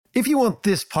If you want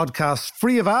this podcast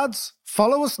free of ads,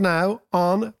 follow us now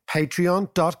on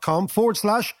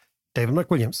patreon.com/David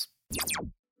McWilliams.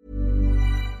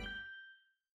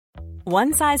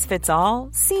 One size fits all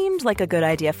seemed like a good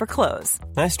idea for clothes.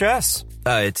 Nice dress.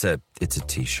 It's a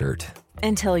t-shirt.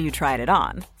 Until you tried it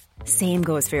on. Same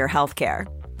goes for your healthcare.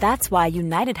 That's why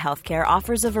United Healthcare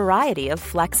offers a variety of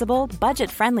flexible,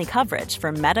 budget-friendly coverage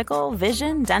for medical,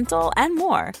 vision, dental, and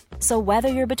more. So whether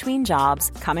you're between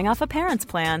jobs, coming off a parent's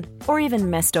plan, or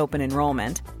even missed open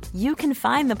enrollment, you can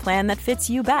find the plan that fits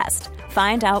you best.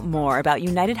 Find out more about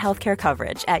United Healthcare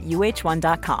coverage at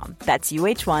uh1.com. That's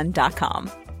uh1.com.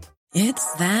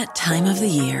 It's that time of the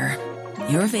year.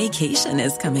 Your vacation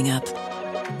is coming up.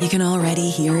 You can already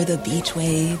hear the beach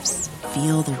waves,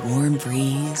 feel the warm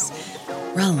breeze,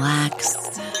 relax,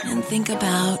 and think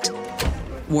about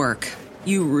work.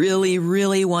 You really,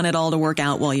 really want it all to work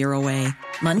out while you're away.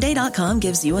 Monday.com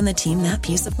gives you and the team that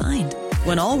peace of mind.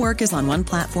 When all work is on one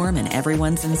platform and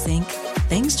everyone's in sync,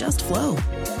 things just flow.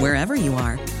 Wherever you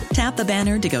are, tap the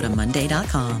banner to go to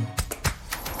Monday.com.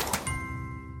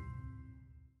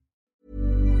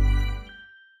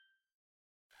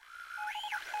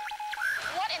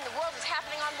 What in the world is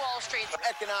happening on Wall Street?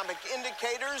 Economic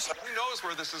indicators. Who knows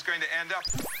where this is going to end up?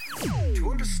 To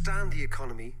understand the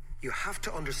economy, you have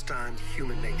to understand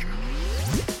human nature.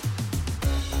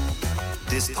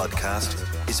 This podcast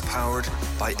is powered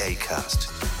by Acast.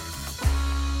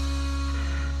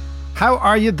 How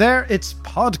are you there? It's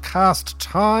podcast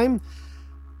time.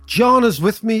 John is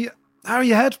with me. How are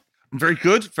you, Head? Very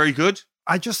good, very good.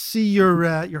 I just see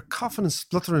you're coughing and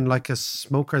spluttering like a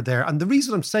smoker there. And the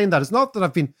reason I'm saying that is not that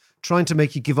I've been trying to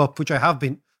make you give up, which I have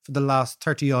been for the last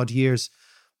 30 odd years,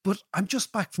 but I'm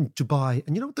just back from Dubai.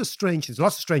 And you know what? There's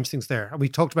lots of strange things there. And we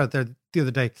talked about it there the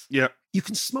other day. Yeah. You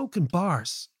can smoke in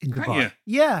bars in Can Dubai. you?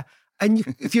 Yeah. And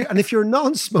if you're a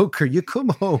non-smoker, you come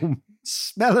home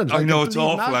smelling like I know, a it's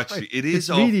bleeding awful, ashtray. actually. It is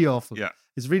It's really awful. Yeah.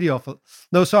 It's really awful.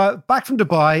 No, so back from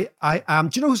Dubai, I am.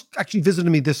 Do you know who's actually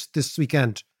visiting me this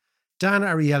weekend? Dan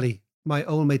Ariely, my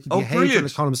old mate, the behavioural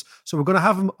brilliant. economist. So we're going to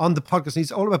have him on the podcast. And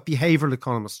he's all about behavioural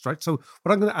economists, right? So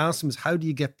what I'm going to ask him is, how do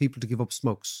you get people to give up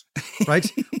smokes,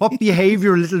 right? What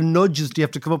behavioural little nudges do you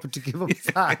have to come up with to give up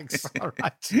fags? All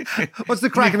right. What's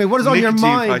the crack? I mean, what is on your Nicotine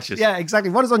mind? patches. Yeah,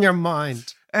 exactly. What is on your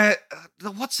mind?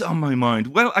 What's on my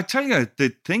mind? Well, I tell you, the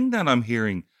thing that I'm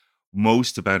hearing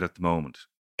most about at the moment,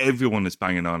 everyone is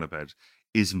banging on about,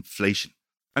 is inflation.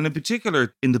 And in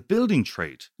particular, in the building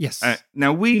trade. Yes.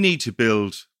 Now, we need to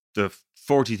build the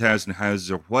 40,000 houses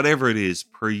or whatever it is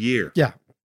per year. Yeah.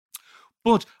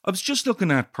 But I was just looking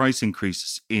at price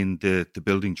increases in the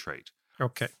building trade.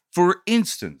 Okay. For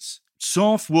instance,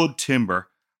 softwood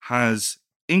timber has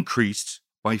increased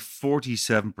by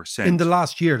 47%. In the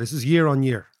last year. This is year on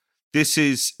year. This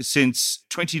is since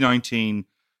 2019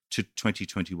 to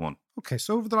 2021. Okay.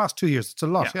 So over the last 2 years, it's a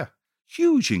lot. Yeah.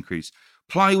 Huge increase.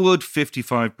 Plywood,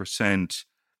 55%.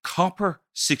 Copper,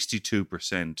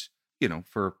 62%,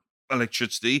 for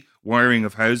electricity, wiring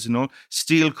of houses and all.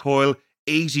 Steel coil,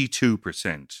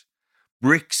 82%.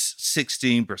 Bricks,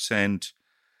 16%.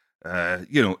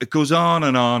 It goes on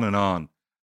and on and on.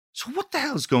 So what the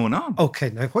hell's going on? Okay,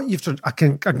 now what you've done,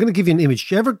 I'm going to give you an image.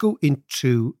 Do you ever go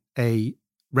into a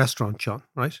restaurant, John,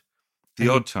 right? The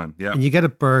odd time, yeah. And you get a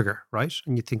burger, right?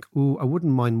 And you think, "Ooh, I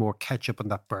wouldn't mind more ketchup on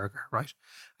that burger," right?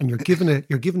 And you're given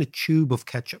a tube of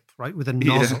ketchup, right, with a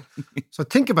nozzle. Yeah. So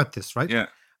think about this, right? Yeah.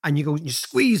 And you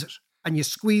squeeze it, and you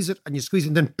squeeze it, and you squeeze it,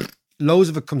 and then loads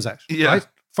of it comes out, Yeah. right?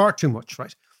 Far too much,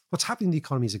 right? What's happening in the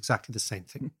economy is exactly the same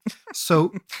thing.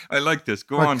 So I like this.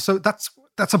 Go right, on. So that's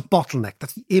a bottleneck.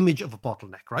 That's the image of a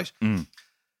bottleneck, right? Mm.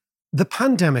 The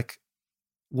pandemic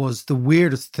was the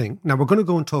weirdest thing. Now, we're going to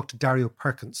go and talk to Dario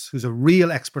Perkins, who's a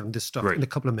real expert on this stuff, Right. in a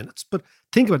couple of minutes. But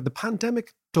think about it. The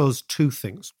pandemic does two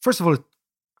things. First of all, it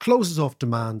closes off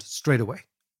demand straight away,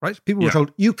 right? People were Yeah.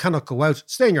 told, you cannot go out,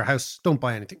 stay in your house, don't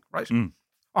buy anything, right? Mm.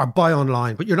 Or buy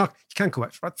online, but you can't go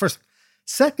out, right? First thing.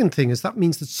 Second thing is that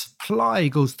means that supply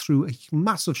goes through a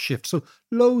massive shift. So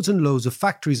loads and loads of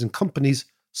factories and companies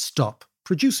stop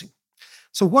producing.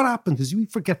 So what happens is we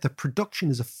forget that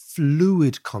production is a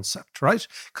fluid concept, right?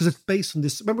 Because it's based on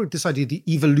this, remember this idea of the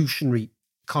evolutionary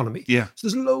economy? Yeah. So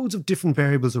there's loads of different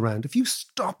variables around. If you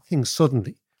stop things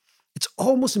suddenly, it's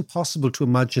almost impossible to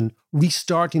imagine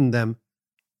restarting them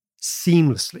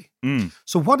seamlessly. Mm.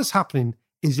 So what is happening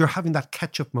is you're having that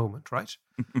catch-up moment, right?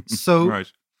 So Right.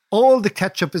 all the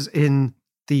ketchup is in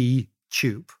the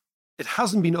tube. it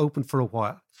hasn't been open for a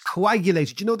while.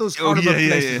 Coagulated. You know those Oh, horrible yeah,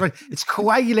 places, yeah. right? It's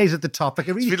coagulated at the top. Like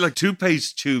a It's really a bit like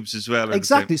toothpaste tubes as well.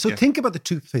 exactly. So Yeah. think about the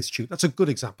toothpaste tube. That's a good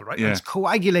example, right? And Yeah. it's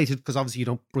coagulated because obviously you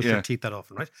don't brush Yeah. your teeth that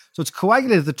often, right? So it's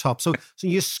coagulated at the top. So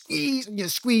you squeeze and you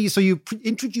squeeze. So you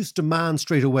introduce demand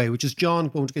straight away, which is John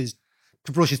going to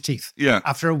brush his teeth Yeah.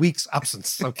 after a week's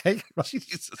absence. Okay, right?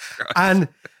 Jesus Christ.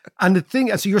 And the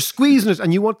thing, so you're squeezing it,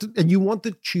 and you want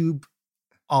the tube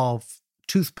of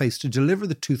toothpaste to deliver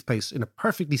the toothpaste in a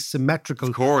perfectly symmetrical,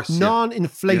 Of course, yeah.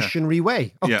 non-inflationary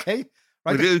way. Yeah. Okay,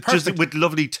 right? Just Perfect. with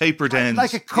lovely tapered ends.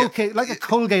 Like a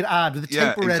Colgate ad with a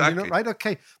Yeah, taper end, exactly. right?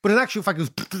 Okay, but in actual fact,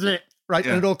 it goes right,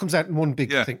 Yeah. and it all comes out in one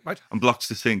big Yeah. thing, right? And blocks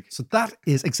the sink. So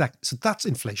that's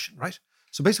inflation, right?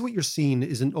 So basically, what you're seeing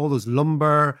is in all those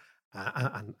lumber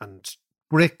and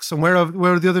bricks, and where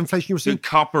are the other inflation you were seeing?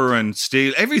 Copper and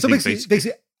steel, So everything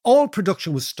basically, all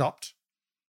production was stopped.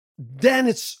 Then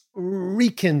it's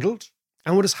rekindled.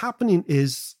 And what is happening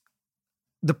is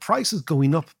the price is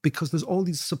going up because there's all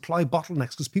these supply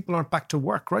bottlenecks because people aren't back to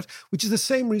work, right? Which is the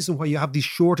same reason why you have these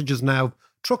shortages now of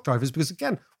truck drivers. Because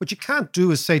again, what you can't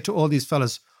do is say to all these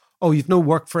fellas, oh, you've no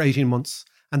work for 18 months.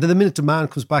 And then the minute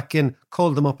demand comes back in,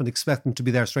 call them up and expect them to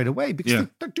be there straight away because Yeah.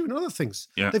 they're doing other things.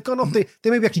 Yeah. They've gone up, they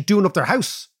may be actually doing up their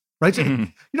house, right? You know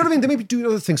what I mean? They may be doing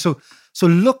other things. So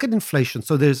look at inflation.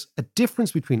 So there's a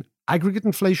difference between aggregate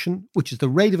inflation, which is the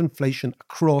rate of inflation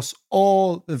across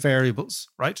all the variables,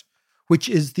 right? Which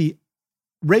is the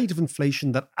rate of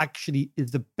inflation that actually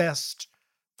is the best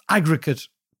aggregate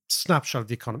snapshot of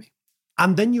the economy.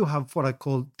 And then you have what I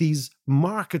call these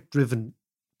market-driven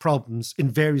problems in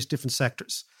various different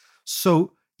sectors.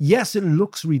 So yes, it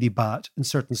looks really bad in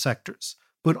certain sectors,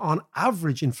 but on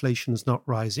average, inflation is not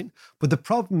rising. But the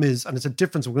problem is, and it's a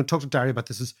difference, we're going to talk to Dario about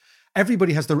this, is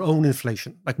everybody has their own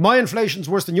inflation. Like my inflation is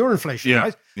worse than your inflation, Yeah,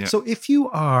 right? yeah. So if you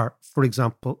are, for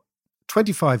example,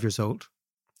 25 years old,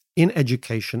 in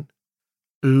education,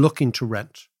 looking to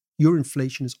rent, your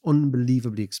inflation is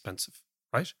unbelievably expensive,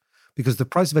 right? Because the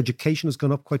price of education has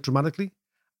gone up quite dramatically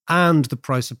and the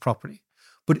price of property.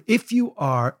 But if you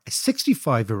are a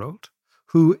 65-year-old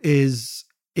who is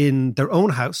in their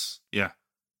own house, Yeah.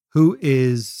 who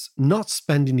is not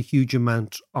spending a huge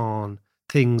amount on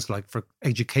things like for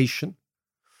education,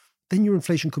 then your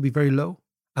inflation could be very low.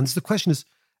 And so the question is,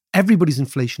 everybody's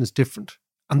inflation is different.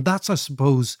 And that's, I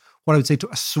suppose, what I would say to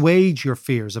assuage your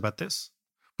fears about this.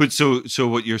 But so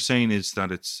what you're saying is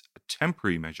that it's a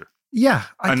temporary measure. Yeah,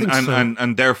 I think so.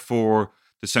 And therefore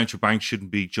the central bank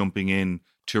shouldn't be jumping in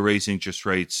to raise interest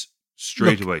rates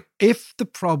straight Look, away. If the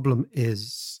problem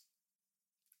is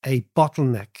a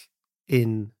bottleneck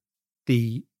in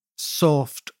the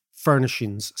soft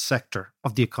furnishings sector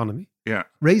of the economy, Yeah.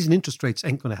 raising interest rates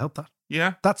ain't going to help that.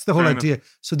 Yeah. That's the whole Fair enough. idea.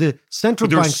 So the central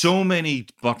But there's banks, so many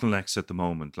bottlenecks at the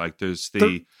moment. Like there's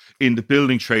in the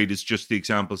building trade is just the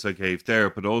examples I gave there,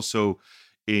 but also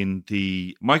in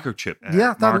the microchip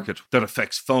market that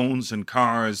affects phones and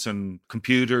cars and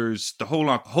computers, the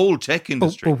whole tech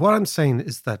industry. But what I'm saying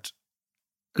is that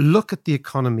look at the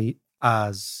economy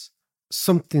as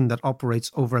something that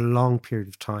operates over a long period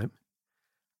of time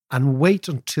and wait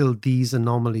until these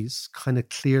anomalies kind of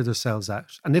clear themselves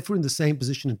out. And if we're in the same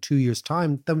position in 2 years'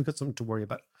 time, then we've got something to worry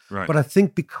about. Right. But I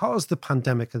think because the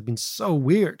pandemic has been so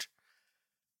weird,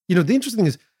 the interesting thing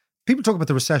is people talk about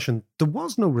the recession. There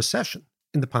was no recession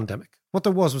in the pandemic. What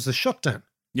there was a shutdown.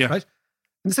 Yeah. Right?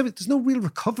 And there's no real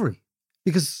recovery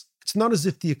because it's not as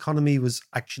if the economy was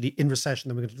actually in recession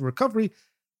and we're going to do recovery.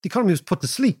 The economy was put to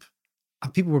sleep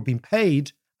and people were being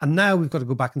paid and now we've got to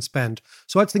go back and spend.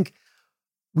 So I think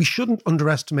we shouldn't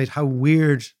underestimate how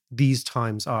weird these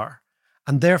times are.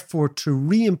 And therefore to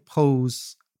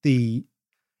reimpose the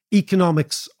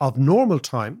economics of normal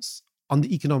times on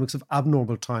the economics of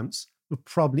abnormal times will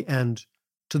probably end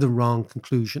to the wrong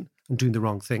conclusion and doing the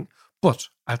wrong thing. But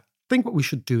I think what we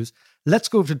should do is let's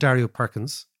go over to Dario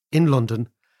Perkins in London,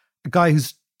 a guy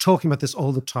who's talking about this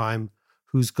all the time,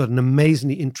 who's got an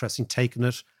amazingly interesting take on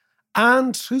it,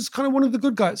 and who's kind of one of the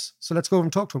good guys. So let's go over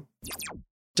and talk to him.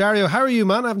 Dario, how are you,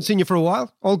 man? I haven't seen you for a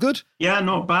while. All good? Yeah,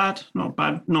 not bad. Not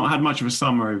bad. Not had much of a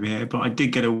summer over here, but I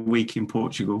did get a week in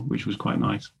Portugal, which was quite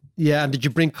nice. Yeah, and did you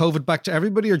bring COVID back to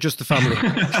everybody or just the family?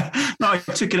 No, I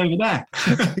took it over there.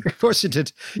 Of course you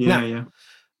did. Yeah.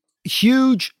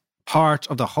 Huge part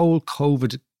of the whole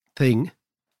COVID thing,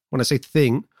 when I say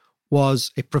thing,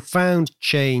 was a profound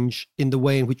change in the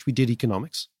way in which we did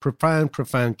economics.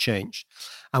 Profound change.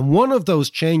 And one of those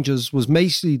changes was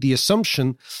basically the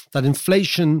assumption that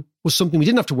inflation was something we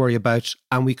didn't have to worry about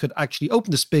and we could actually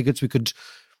open the spigots, we could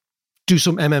do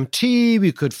some MMT,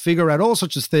 we could figure out all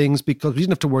sorts of things because we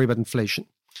didn't have to worry about inflation.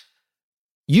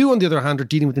 You, on the other hand, are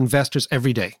dealing with investors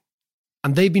every day.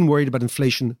 and they've been worried about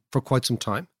inflation for quite some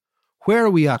time. Where are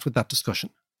we at with that discussion?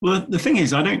 Well, the thing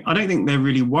is, I don't think they're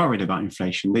really worried about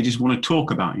inflation. They just want to talk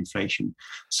about inflation.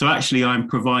 So actually, I'm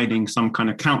providing some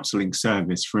kind of counselling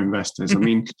service for investors. I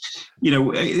mean,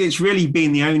 it's really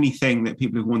been the only thing that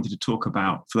people have wanted to talk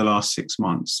about for the last 6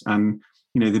 months. And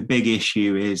the big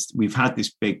issue is we've had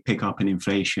this big pickup in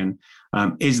inflation.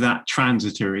 Is that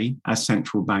transitory, as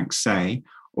central banks say,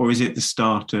 or is it the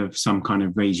start of some kind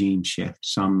of regime shift?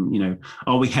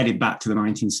 Are we headed back to the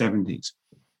 1970s?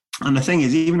 And the thing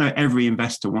is, even though every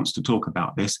investor wants to talk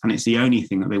about this, and it's the only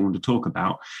thing that they want to talk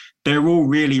about, they're all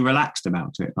really relaxed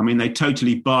about it. I mean, they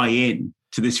totally buy in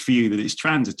to this view that it's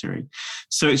transitory.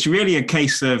 So it's really a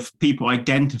case of people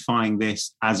identifying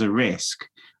this as a risk,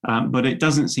 but it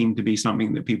doesn't seem to be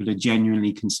something that people are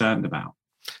genuinely concerned about.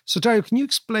 So, Dario, can you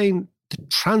explain the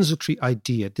transitory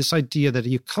idea, this idea that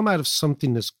you come out of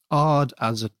something as odd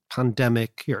as a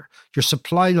pandemic, your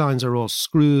supply lines are all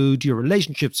screwed, your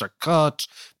relationships are cut,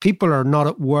 people are not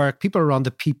at work, people are on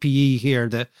the PPE here,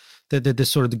 the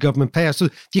sort of the government payout. So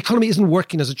the economy isn't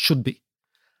working as it should be.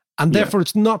 And therefore,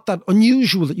 it's not that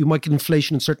unusual that you might get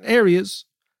inflation in certain areas,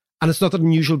 and it's not that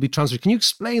unusual to be transitory. Can you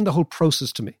explain the whole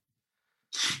process to me?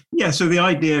 Yeah, so the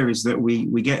idea is that we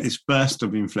get this burst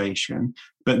of inflation,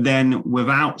 but then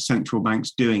without central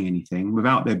banks doing anything,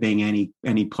 without there being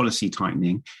any policy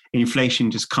tightening,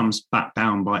 inflation just comes back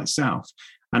down by itself.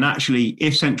 And actually,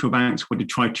 if central banks were to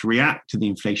try to react to the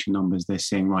inflation numbers they're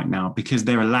seeing right now, because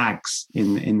there are lags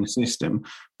in the system,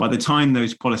 by the time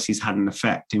those policies had an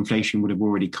effect, inflation would have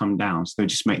already come down. So they'll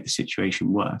just make the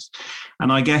situation worse. And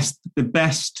I guess the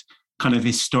best kind of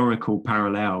historical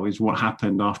parallel is what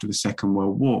happened after the Second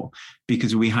World War,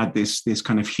 because we had this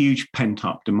kind of huge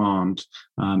pent-up demand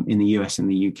in the US and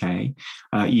the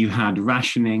UK. You had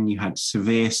rationing, you had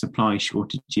severe supply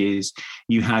shortages,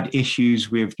 you had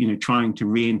issues with trying to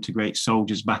reintegrate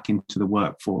soldiers back into the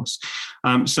workforce.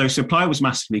 So supply was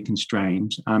massively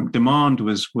constrained. Demand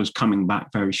was coming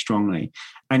back very strongly,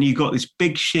 and you got this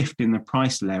big shift in the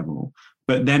price level.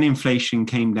 But then inflation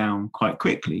came down quite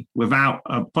quickly without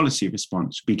a policy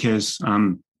response, because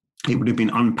it would have been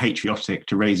unpatriotic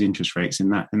to raise interest rates in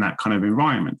that kind of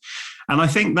environment. And I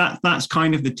think that's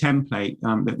kind of the template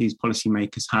that these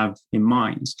policymakers have in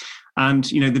mind. And,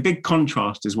 the big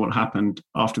contrast is what happened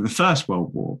after the First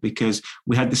World War, because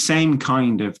we had the same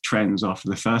kind of trends after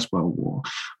the First World War.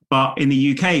 But in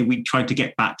the UK, we tried to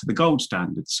get back to the gold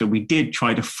standard. So we did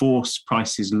try to force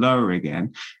prices lower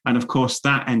again. And of course,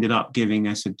 that ended up giving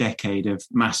us a decade of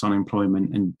mass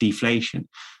unemployment and deflation.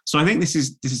 So I think this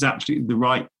is absolutely the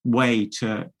right way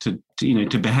to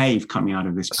behave coming out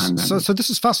of this pandemic. So this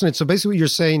is fascinating. So basically what you're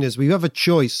saying is we have a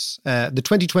choice. The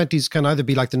 2020s can either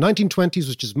be like the 1920s,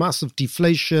 which is massive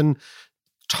deflation,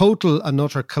 total and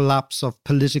utter collapse of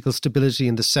political stability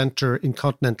in the centre in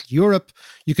continental Europe.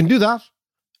 You can do that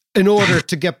in order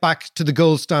to get back to the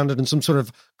gold standard and some sort of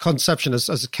conception,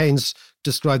 as Keynes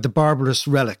described, the barbarous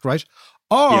relic, right?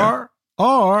 Or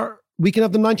we can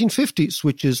have the 1950s,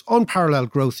 which is unparalleled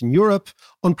growth in Europe,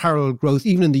 unparalleled growth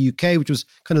even in the UK, which was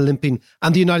kind of limping,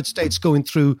 and the United States going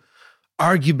through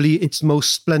arguably its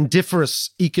most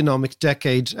splendiferous economic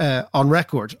decade on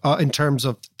record in terms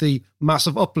of the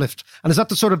massive uplift. And is that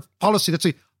the sort of policy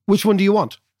which one do you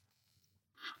want?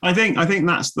 I think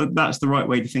that's the right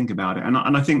way to think about it. And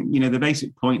I think, the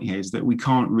basic point here is that we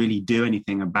can't really do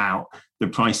anything about the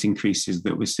price increases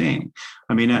that we're seeing.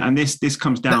 I mean, and this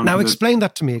comes down now explain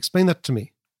that to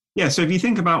me. Yeah, so if you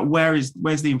think about where's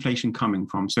the inflation coming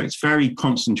from? So it's very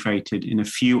concentrated in a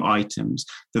few items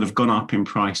that have gone up in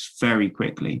price very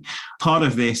quickly. Part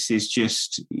of this is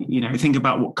just, think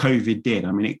about what COVID did.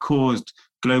 I mean, it caused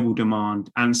global demand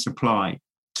and supply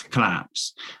to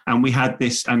collapse. And we had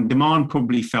this, and demand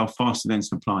probably fell faster than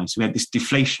supply. So we had this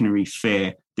deflationary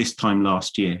fear this time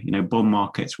last year. Bond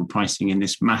markets were pricing in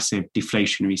this massive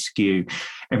deflationary skew.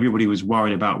 Everybody was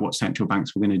worried about what central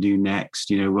banks were going to do next.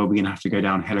 Were we going to have to go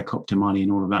down helicopter money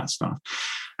and all of that stuff?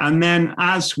 And then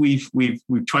as we've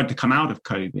tried to come out of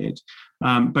COVID,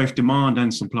 both demand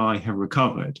and supply have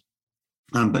recovered.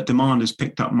 But demand has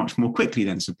picked up much more quickly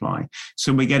than supply.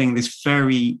 So we're getting this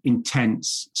very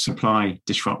intense supply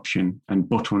disruption and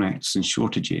bottlenecks and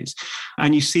shortages.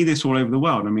 And you see this all over the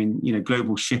world. I mean,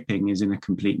 global shipping is in a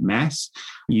complete mess.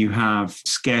 You have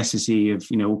scarcity of,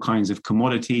 all kinds of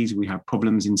commodities. We have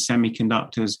problems in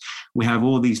semiconductors. We have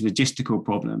all these logistical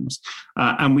problems.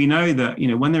 And we know that,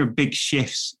 when there are big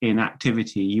shifts in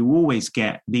activity, you always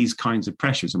get these kinds of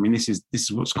pressures. I mean, this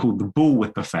is what's called the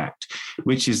bullwhip effect,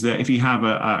 which is that if you have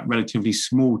a relatively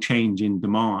small change in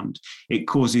demand, it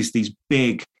causes these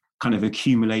big kind of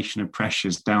accumulation of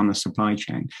pressures down the supply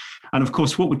chain. And of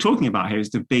course, what we're talking about here is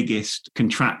the biggest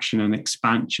contraction and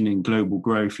expansion in global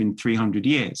growth in 300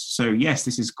 years. So yes,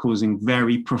 this is causing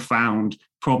very profound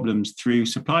problems through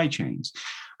supply chains.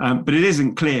 But it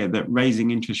isn't clear that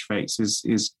raising interest rates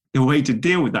is the way to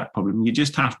deal with that problem. You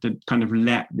just have to kind of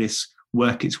let this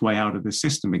work its way out of the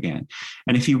system again.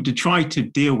 And if you were to try to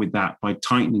deal with that by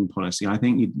tightening policy, I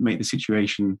think you'd make the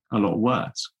situation a lot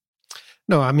worse.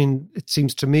 No, I mean, it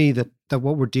seems to me that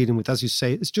what we're dealing with, as you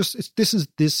say, this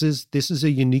is a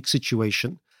unique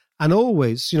situation. And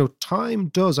always, time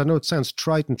does, I know it sounds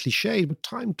trite and cliched, but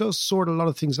time does sort a lot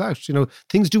of things out.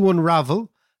 Things do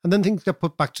unravel and then things get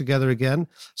put back together again.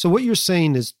 So what you're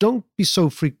saying is, don't be so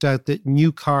freaked out that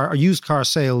new car or used car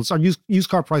sales or used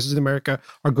car prices in America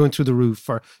are going through the roof,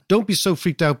 or don't be so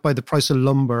freaked out by the price of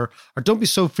lumber, or don't be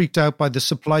so freaked out by the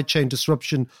supply chain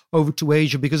disruption over to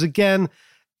Asia, because again,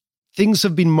 things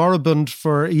have been moribund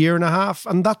for a year and a half,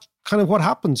 and that's kind of what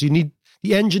happens. The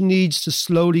engine needs to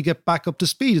slowly get back up to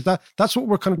speed. That's what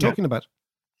we're kind of talking about.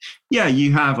 Yeah,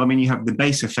 you have the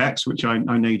base effects, which I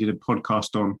know you did a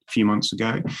podcast on a few months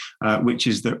ago, which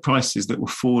is that prices that were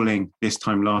falling this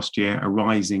time last year are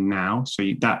rising now. So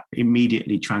that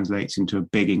immediately translates into a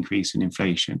big increase in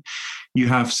inflation. You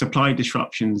have supply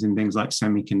disruptions in things like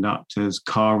semiconductors,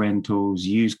 car rentals,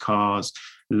 used cars,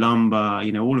 lumber,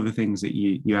 all of the things that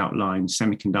you outlined,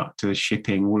 semiconductors,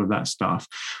 shipping, all of that stuff.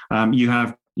 You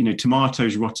have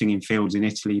tomatoes rotting in fields in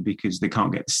Italy because they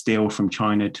can't get steel from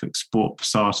China to export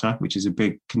passata, which is a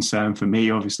big concern for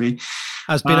me, obviously.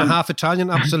 As being a half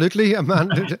Italian, absolutely.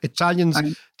 Italians,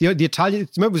 the Italian,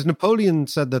 remember, it was Napoleon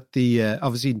said that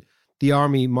obviously the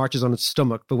army marches on its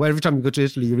stomach, but every time you go to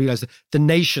Italy, you realize that the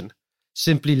nation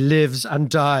simply lives and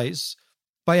dies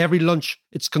by every lunch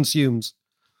it consumes.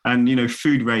 And,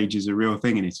 food rage is a real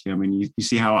thing in Italy. I mean, you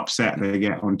see how upset they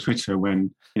get on Twitter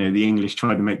when, the English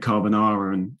try to make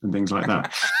carbonara and things like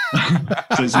that.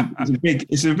 So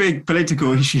it's a big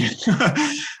political issue.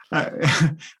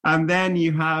 And then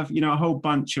you have, a whole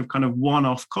bunch of kind of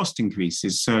one-off cost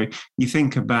increases. So you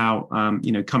think about,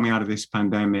 coming out of this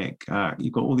pandemic,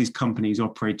 you've got all these companies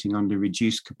operating under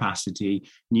reduced capacity,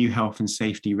 new health and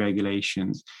safety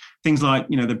regulations. Things like,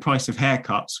 the price of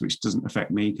haircuts, which doesn't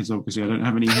affect me because obviously I don't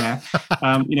have any hair.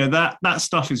 That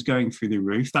stuff is going through the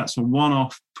roof. That's a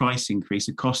one-off price increase,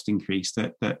 a cost increase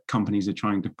that companies are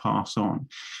trying to pass on.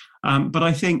 But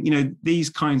I think, these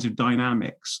kinds of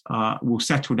dynamics will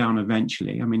settle down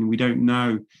eventually. I mean, we don't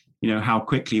know, how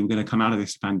quickly we're going to come out of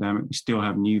this pandemic. We still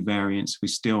have new variants. We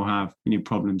still have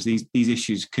problems. These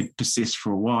issues could persist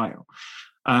for a while.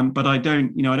 But I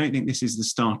don't think this is the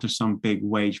start of some big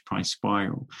wage price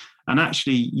spiral. And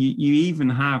actually, you even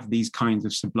have these kinds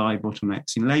of supply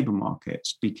bottlenecks in labour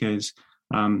markets because,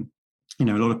 a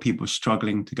lot of people are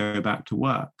struggling to go back to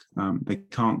work. They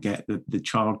can't get the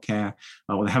childcare,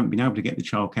 or they haven't been able to get the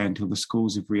childcare until the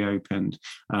schools have reopened.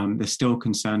 They're still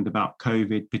concerned about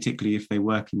COVID, particularly if they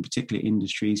work in particular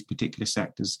industries, particular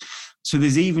sectors. So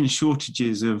there's even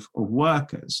shortages of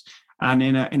workers. And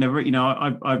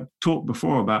I've talked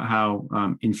before about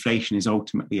how inflation is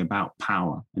ultimately about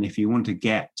power. And if you want to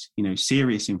get,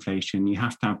 serious inflation, you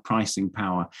have to have pricing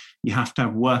power. You have to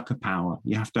have worker power.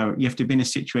 You have to be in a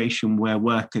situation where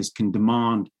workers can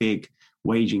demand big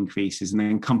wage increases, and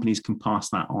then companies can pass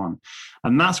that on.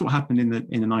 And that's what happened in the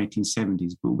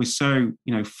 1970s. But we're so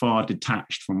far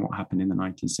detached from what happened in the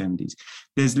 1970s.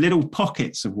 There's little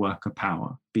pockets of worker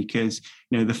power because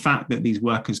the fact that these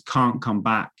workers can't come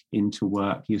back into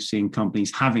work, you're seeing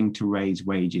companies having to raise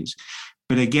wages.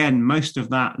 But again, most of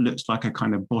that looks like a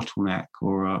kind of bottleneck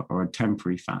or a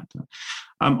temporary factor.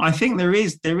 I think there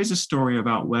is a story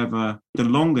about whether the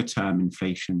longer term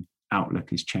inflation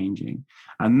outlook is changing,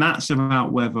 and that's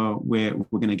about whether we're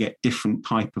going to get different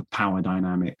type of power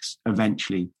dynamics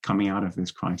eventually coming out of this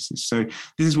crisis. So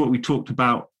this is what we talked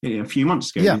about a few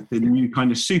months ago, the new kind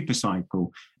of super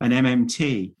cycle, an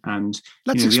MMT, and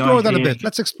let's explore that a bit.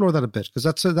 Let's explore that a bit because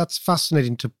that's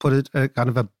fascinating to put it kind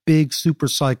of a big super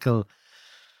cycle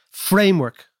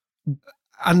framework.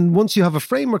 And once you have a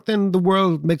framework, then the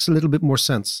world makes a little bit more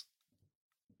sense.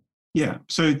 Yeah.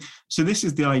 So this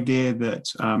is the idea that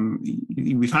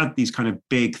we've had these kind of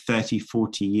big 30,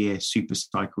 40 year super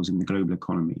cycles in the global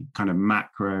economy, kind of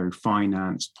macro,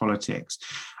 finance, politics.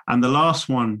 And the last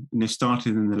one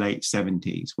started in the late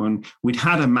 70s when we'd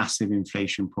had a massive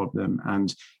inflation problem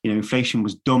and, inflation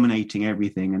was dominating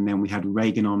everything. And then we had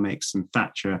Reaganomics and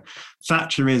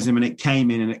Thatcherism, and it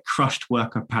came in and it crushed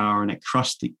worker power and it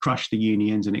crushed the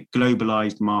unions and it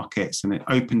globalized markets and it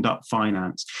opened up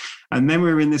finance. And then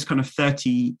we were in this kind of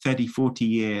 30, 40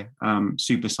 year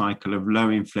super cycle of low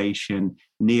inflation,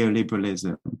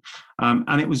 neoliberalism.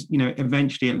 And it was,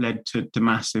 eventually it led to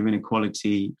massive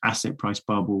inequality, asset price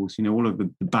bubbles, all of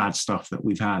the bad stuff that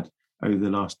we've had over the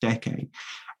last decade.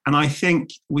 And I think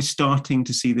we're starting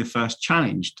to see the first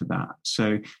challenge to that.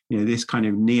 So, this kind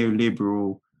of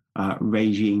neoliberal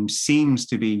regime seems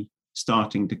to be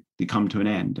starting to come to an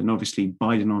end. And obviously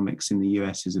Bidenomics in the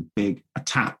US is a big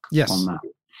attack on that.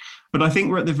 But I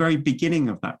think we're at the very beginning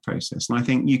of that process. And I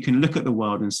think you can look at the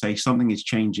world and say something is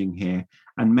changing here.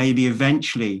 And maybe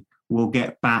eventually we'll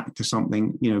get back to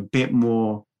something, a bit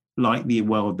more like the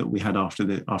world that we had after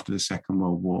the Second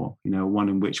World War, one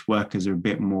in which workers are a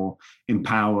bit more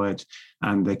empowered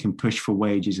and they can push for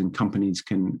wages and companies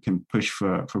can push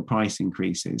for price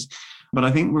increases. But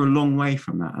I think we're a long way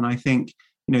from that. And I think,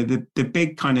 the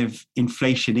big kind of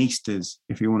inflationistas,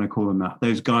 if you want to call them that,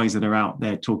 those guys that are out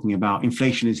there talking about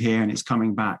inflation is here and it's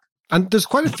coming back. And there's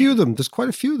quite a few of them.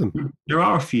 There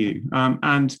are a few.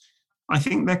 And I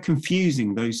think they're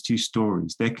confusing those two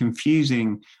stories. They're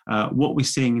confusing what we're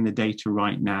seeing in the data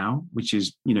right now, which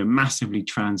is, massively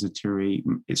transitory.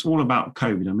 It's all about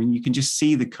COVID. I mean, you can just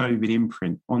see the COVID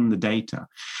imprint on the data.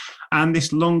 And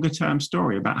this longer term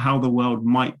story about how the world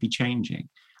might be changing.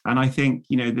 And I think,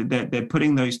 they're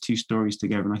putting those two stories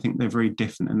together, and I think they're very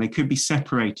different. And they could be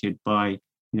separated by,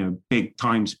 big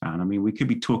time span. I mean, we could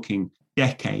be talking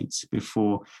decades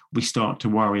before we start to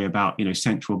worry about,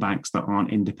 central banks that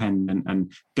aren't independent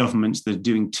and governments that are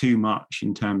doing too much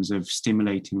in terms of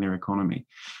stimulating their economy.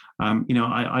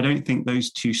 I don't think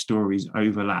those two stories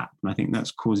overlap. And I think that's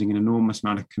causing an enormous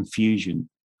amount of confusion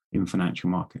in financial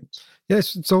markets.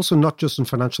 Yes, it's also not just in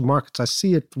financial markets. I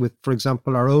see it with, for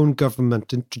example, our own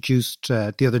government introduced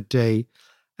the other day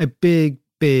a big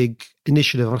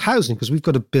initiative on housing, because we've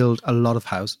got to build a lot of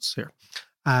houses here.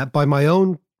 By my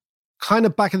own kind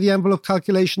of back of the envelope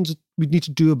calculations, we need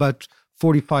to do about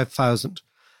 45,000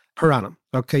 per annum.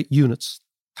 Okay, units,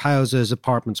 houses,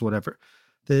 apartments, whatever.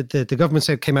 The government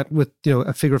said came out with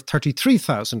a figure of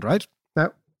 33,000. Right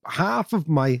now, half of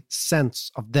my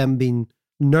sense of them being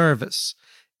nervous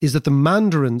is that the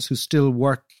mandarins who still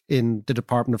work in the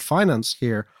Department of Finance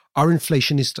here are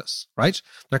inflationistas. Right?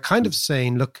 They're kind of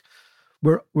saying, look,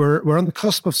 we're on the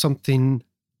cusp of something.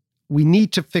 We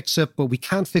need to fix it, but we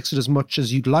can't fix it as much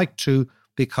as you'd like to,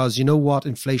 because you know what?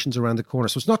 Inflation's around the corner.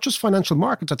 So it's not just financial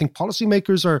markets. I think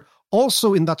policymakers are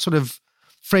also in that sort of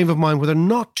frame of mind where they're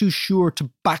not too sure to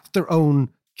back their own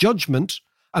judgment.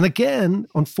 And again,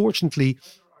 unfortunately,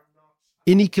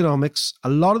 in economics, a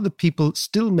lot of the people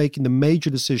still making the major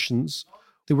decisions,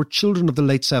 they were children of the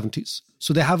late 70s.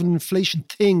 So they have an inflation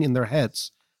thing in their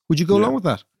heads. Would you go along with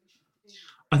that?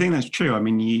 I think that's true. I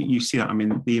mean, you see that. I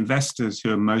mean, the investors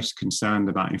who are most concerned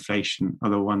about inflation are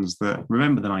the ones that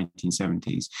remember the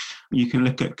 1970s. You can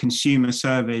look at consumer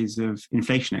surveys of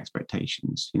inflation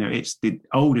expectations. It's the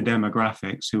older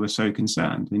demographics who are so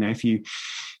concerned. If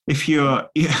you're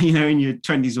in your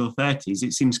 20s or 30s,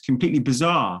 it seems completely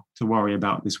bizarre to worry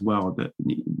about this world that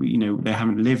they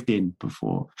haven't lived in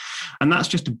before. And that's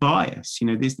just a bias.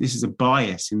 This is a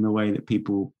bias in the way that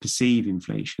people perceive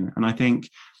inflation. And I think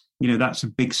that's a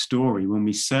big story. When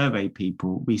we survey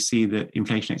people, we see that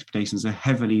inflation expectations are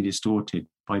heavily distorted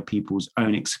by people's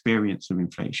own experience of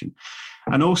inflation,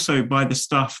 and also by the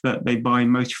stuff that they buy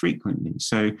most frequently.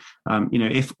 So,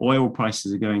 if oil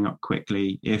prices are going up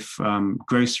quickly, if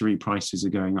grocery prices are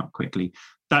going up quickly,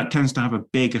 that tends to have a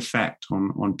big effect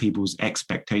on people's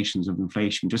expectations of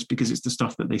inflation, just because it's the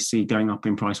stuff that they see going up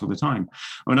in price all the time.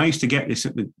 When I used to get this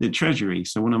at the Treasury,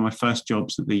 so one of my first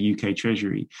jobs at the UK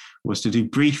Treasury was to do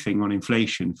briefing on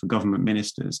inflation for government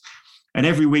ministers. And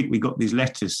every week we got these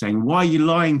letters saying, why are you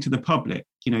lying to the public?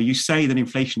 You say that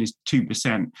inflation is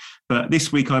 2%, but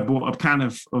this week I bought a can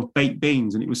of baked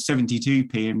beans and it was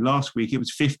 72p, and last week it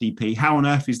was 50p. How on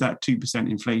earth is that 2%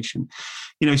 inflation?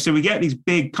 So we get these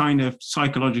big kind of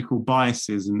psychological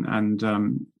biases and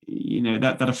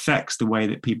that affects the way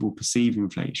that people perceive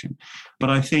inflation. But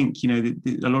I think,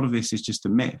 a lot of this is just a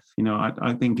myth.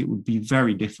 I think it would be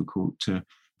very difficult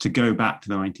to go back to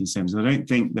the 1970s. I don't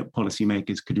think that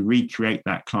policymakers could recreate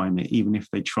that climate, even if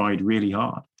they tried really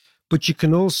hard. But you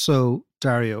can also,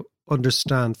 Dario,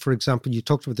 understand, for example, you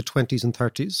talked about the 20s and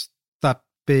 30s, that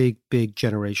big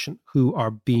generation who are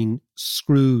being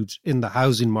screwed in the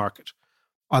housing market,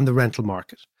 on the rental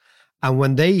market. And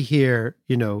when they hear,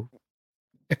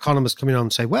 economists coming on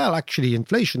and say, well, actually,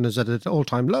 inflation is at an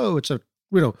all-time low. It's at,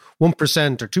 1% or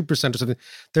 2% or something.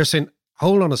 They're saying,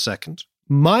 hold on a second.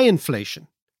 My inflation,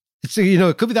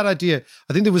 it could be that idea.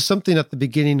 I think there was something at the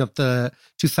beginning of the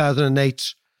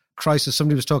 2008 crisis.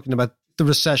 Somebody was talking about the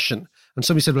recession, and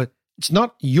somebody said, well, it's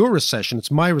not your recession, it's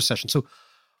my recession. So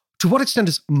To what extent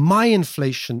is my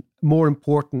inflation more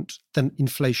important than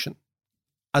inflation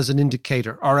as an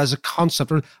indicator or as a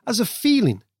concept or as a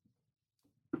feeling?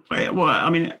 Well,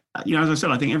 I mean, as I said,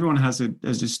 I think everyone has a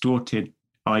distorted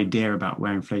idea about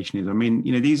where inflation is. I mean,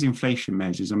 these inflation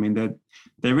measures, I mean,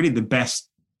 they're really the best.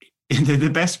 They're the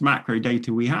best macro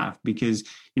data we have because,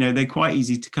 they're quite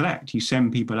easy to collect. You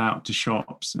send people out to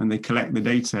shops and they collect the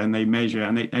data and they measure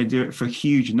and they do it for a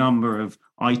huge number of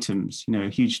items, a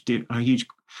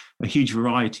huge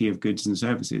variety of goods and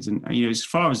services. And, as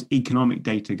far as economic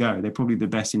data go, they're probably the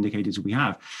best indicators we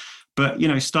have. But,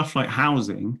 stuff like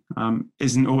housing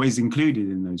isn't always included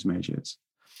in those measures.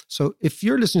 So if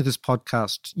you're listening to this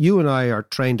podcast, you and I are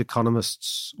trained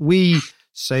economists. We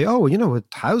say, with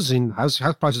house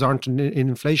prices aren't in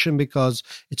inflation because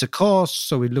it's a cost.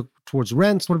 So we look towards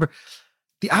rents, whatever.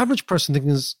 The average person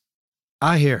thinking is,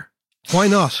 why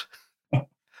not?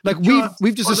 Like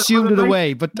we've just assumed it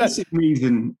away. But that's the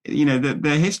reason,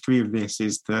 the history of this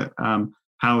is that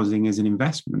housing is an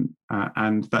investment,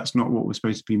 and that's not what we're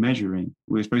supposed to be measuring.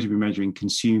 We're supposed to be measuring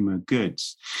consumer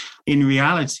goods. In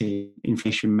reality,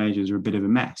 inflation measures are a bit of a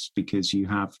mess because you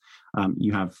have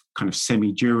kind of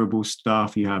semi-durable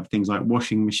stuff. You have things like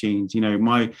washing machines.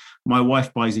 My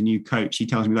wife buys a new coat. She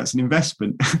tells me that's an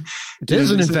investment. It is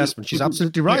an investment. She's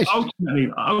absolutely right.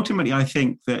 Ultimately, I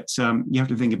think that you have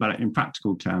to think about it in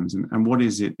practical terms and what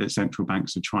is it that central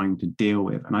banks are trying to deal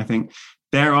with. And I think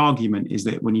their argument is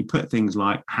that when you put things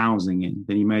like housing in,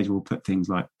 then you may as well put things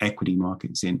like equity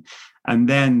markets in. And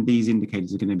then these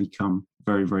indicators are going to become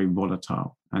very, very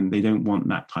volatile. And they don't want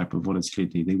that type of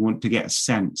volatility. They want to get a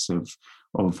sense of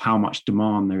how much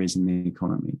demand there is in the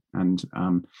economy. And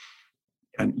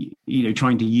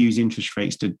trying to use interest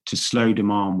rates to slow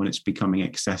demand when it's becoming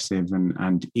excessive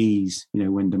and ease,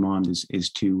 when demand is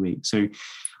too weak. So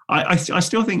I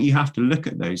still think you have to look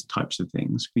at those types of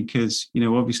things because,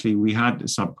 obviously we had the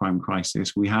subprime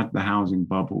crisis, we had the housing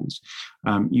bubbles.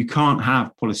 You can't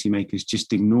have policymakers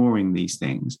just ignoring these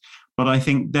things. But I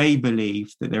think they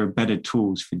believe that there are better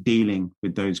tools for dealing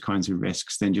with those kinds of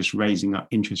risks than just raising up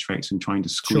interest rates and trying to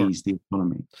squeeze the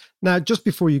economy. Now, just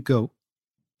before you go,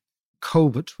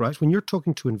 COVID, right? When you're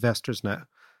talking to investors now,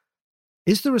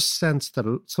 is there a sense that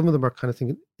some of them are kind of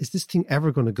thinking, is this thing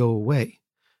ever going to go away?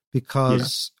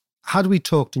 Because had we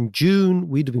talked in June,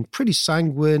 we'd have been pretty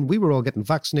sanguine. We were all getting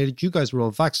vaccinated. You guys were all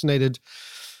vaccinated.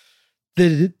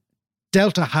 The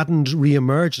Delta hadn't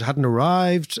reemerged. It hadn't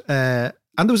arrived.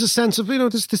 And there was a sense of,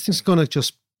 this thing's going to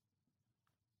just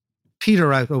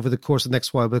peter out over the course of the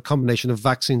next while with a combination of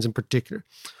vaccines in particular.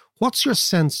 What's your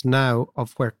sense now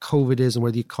of where COVID is and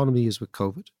where the economy is with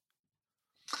COVID?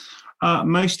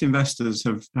 Most investors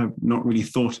have not really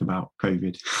thought about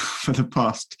COVID for the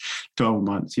past 12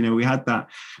 months. We had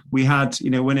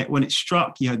when it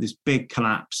struck, you had this big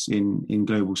collapse in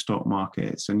global stock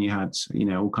markets, and you had,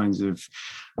 all kinds of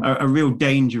a real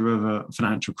danger of a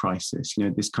financial crisis,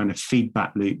 this kind of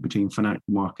feedback loop between financial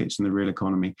markets and the real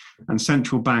economy. And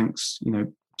central banks,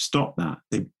 stopped that.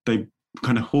 They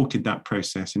kind of halted that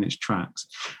process in its tracks.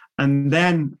 And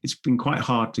then it's been quite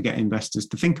hard to get investors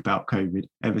to think about COVID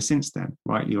ever since then,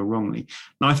 rightly or wrongly.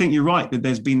 Now, I think you're right that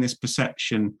there's been this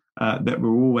perception that we're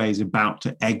always about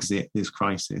to exit this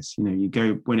crisis.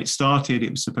 When it started, it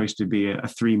was supposed to be a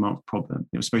 3-month problem.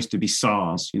 It was supposed to be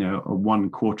SARS, a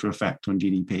 1/4 effect on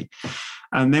GDP.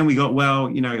 And then we got,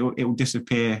 it will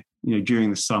disappear, during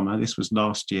the summer. This was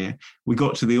last year. We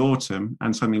got to the autumn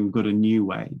and suddenly we've got a new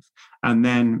wave. And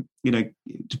then,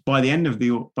 by the end of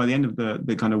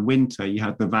the kind of winter, you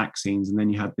had the vaccines, and then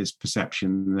you had this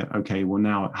perception that, okay, well,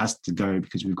 now it has to go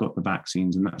because we've got the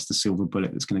vaccines and that's the silver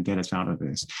bullet that's going to get us out of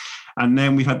this. And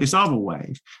then we've had this other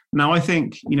wave. Now, I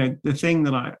think, the thing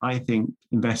that I think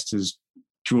investors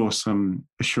draw some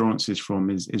assurances from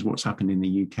is what's happened in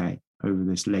the UK over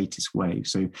this latest wave.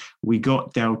 So we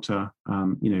got Delta,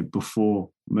 before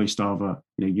most other,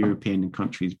 European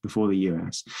countries, before the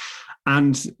US.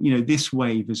 And, this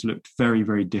wave has looked very,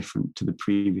 very different to the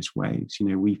previous waves.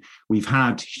 We've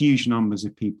had huge numbers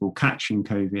of people catching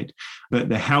COVID, but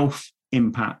the health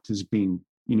impact has been,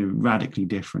 radically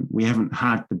different. We haven't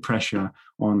had the pressure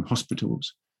on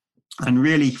hospitals. And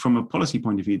really, from a policy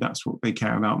point of view, that's what they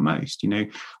care about most.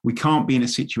 We can't be in a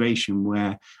situation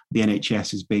where the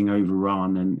NHS is being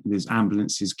overrun and there's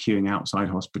ambulances queuing outside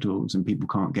hospitals and people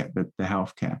can't get the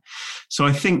healthcare. So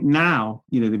I think now,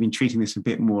 they've been treating this a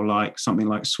bit more like something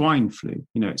like swine flu.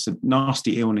 It's a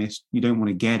nasty illness. You don't want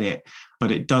to get it, but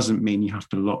it doesn't mean you have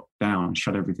to lock down,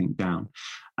 shut everything down.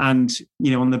 And,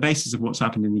 on the basis of what's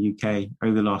happened in the UK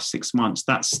over the last 6 months,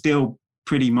 that's still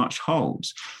pretty much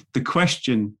holds. The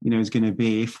question, is going to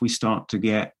be if we start to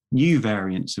get new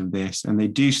variants of this and they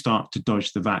do start to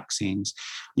dodge the vaccines,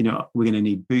 we're going to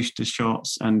need booster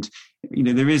shots. And,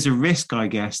 there is a risk, I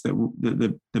guess,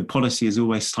 that the policy is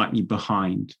always slightly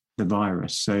behind the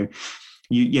virus. So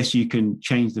you can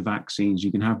change the vaccines,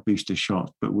 you can have booster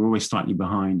shots, but we're always slightly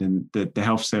behind, and the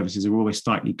health services are always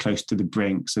slightly close to the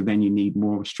brink. So then you need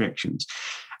more restrictions.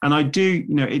 And I do,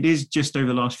 it is just over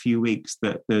the last few weeks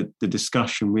that the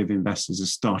discussion with investors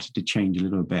has started to change a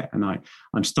little bit. And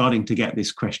I'm starting to get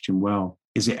this question, well,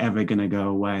 is it ever going to go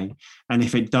away? And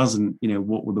if it doesn't,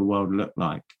 what will the world look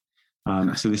like?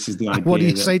 So this is the idea. What do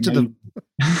you say to them?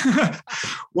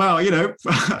 Well,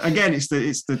 again, it's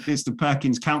the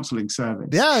Perkins Counselling Service.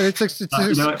 Yeah, it's like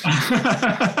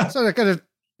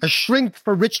a shrink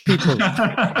for rich people.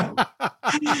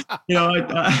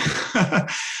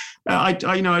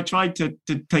 I tried to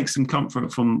take some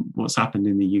comfort from what's happened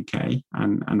in the UK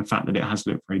and the fact that it has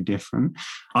looked very different.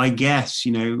 I guess,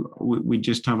 we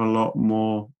just have a lot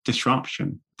more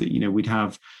disruption, that, we'd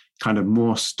have kind of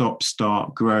more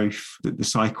stop-start growth, that the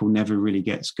cycle never really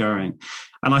gets going.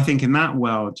 And I think in that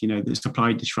world, the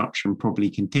supply disruption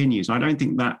probably continues. I don't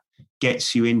think that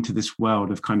gets you into this world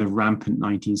of kind of rampant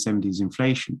 1970s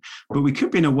inflation. But we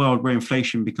could be in a world where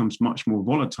inflation becomes much more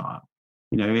volatile.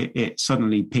 It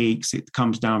suddenly peaks, it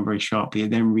comes down very sharply,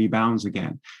 it then rebounds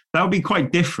again. That would be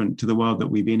quite different to the world that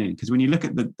we've been in. Because when you look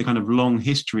at the kind of long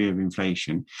history of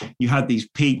inflation, you had these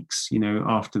peaks,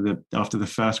 after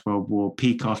the First World War,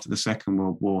 peak after the Second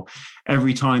World War.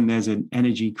 Every time there's an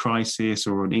energy crisis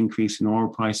or an increase in oil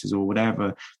prices or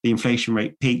whatever, the inflation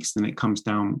rate peaks and it comes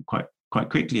down quite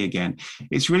quickly again.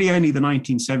 It's really only the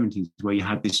 1970s where you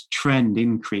had this trend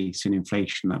increase in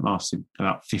inflation that lasted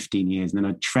about 15 years, and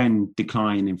then a trend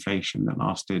decline in inflation that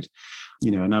lasted,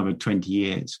 another 20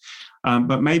 years.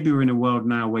 But maybe we're in a world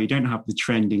now where you don't have the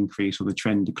trend increase or the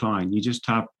trend decline. You just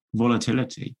have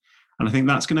volatility. And I think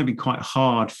that's going to be quite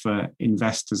hard for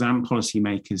investors and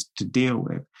policymakers to deal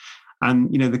with.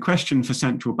 And, the question for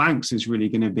central banks is really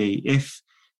going to be, if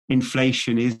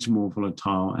inflation is more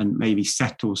volatile and maybe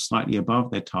settles slightly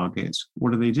above their targets,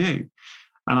 what do they do?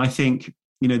 And I think,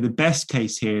 the best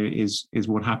case here is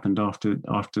what happened after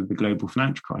the global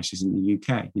financial crisis in the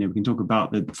UK. We can talk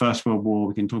about the First World War,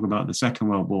 we can talk about the Second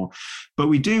World War, but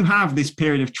we do have this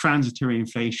period of transitory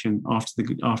inflation after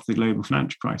the global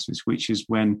financial crisis, which is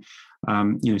when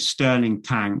sterling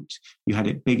tanked. You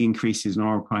had big increases in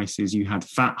oil prices. You had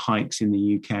fat hikes in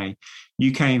the UK.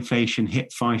 UK inflation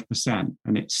hit 5%,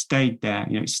 and it stayed there.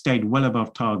 It stayed well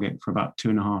above target for about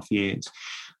 2.5 years.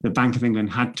 The Bank of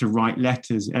England had to write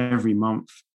letters every month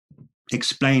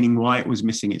explaining why it was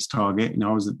missing its target.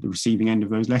 I was at the receiving end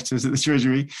of those letters at the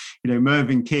Treasury.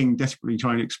 Mervyn King desperately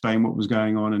trying to explain what was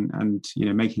going on and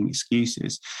making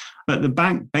excuses. But the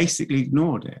bank basically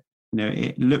ignored it.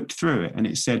 It looked through it and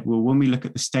it said, well, when we look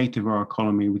at the state of our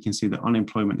economy, we can see that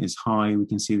unemployment is high. We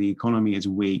can see the economy is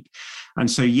weak. And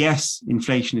so, yes,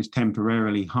 inflation is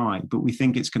temporarily high, but we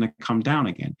think it's going to come down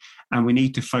again. And we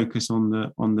need to focus on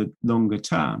the longer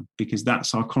term, because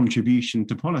that's our contribution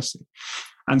to policy.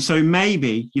 And so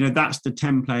maybe, that's the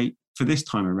template for this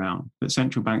time around, that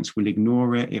central banks will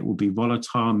ignore it. It will be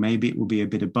volatile. Maybe it will be a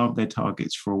bit above their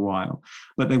targets for a while,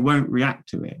 but they won't react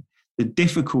to it. The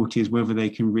difficulty is whether they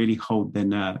can really hold their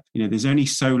nerve. There's only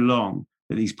so long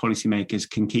that these policymakers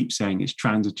can keep saying it's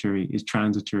transitory, it's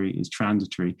transitory, it's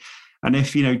transitory. And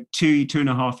if,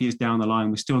 2.5 years down the line,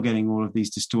 we're still getting all of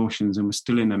these distortions and we're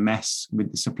still in a mess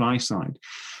with the supply side,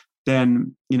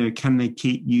 then, can they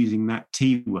keep using that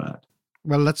T word?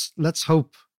 Well, let's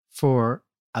hope for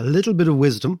a little bit of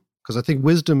wisdom, because I think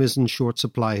wisdom is in short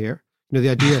supply here. The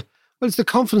idea... Well, it's the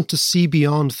confidence to see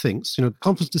beyond things,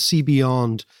 confidence to see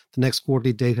beyond the next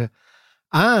quarterly data.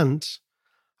 And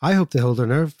I hope they hold their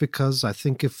nerve, because I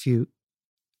think if you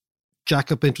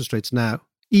jack up interest rates now,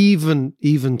 even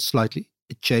slightly,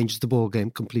 it changes the ball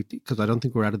game completely, because I don't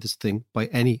think we're out of this thing by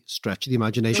any stretch of the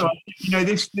imagination.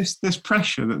 This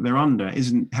pressure that they're under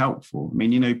isn't helpful. I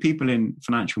mean, people in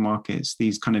financial markets,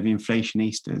 these kind of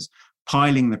inflationistas,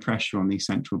 piling the pressure on these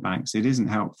central banks, it isn't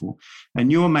helpful.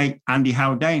 And your mate Andy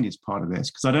Haldane is part of this,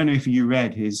 because I don't know if you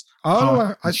read his...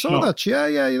 Oh, I saw that.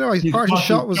 Yeah. His party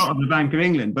shot was... of the Bank of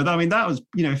England. But I mean, that was,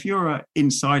 if you're an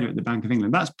insider at the Bank of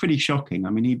England, that's pretty shocking.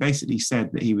 I mean, he basically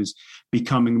said that he was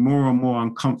becoming more and more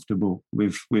uncomfortable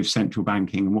with central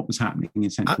banking and what was happening in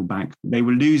central bank. They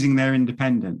were losing their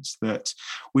independence, that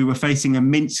we were facing a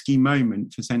Minsky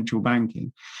moment for central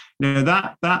banking.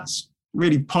 That's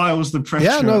really piles the pressure.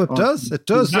 Yeah, no, it does. It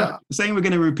does. Saying we're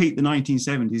going to repeat the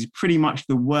 1970s is pretty much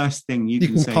the worst thing you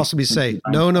can possibly say.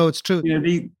 No, it's true.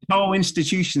 The whole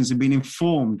institutions have been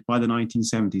informed by the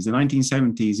 1970s. The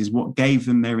 1970s is what gave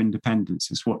them their independence.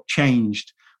 It's what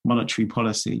changed monetary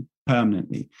policy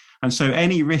permanently. And so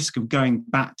any risk of going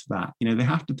back to that, they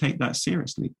have to take that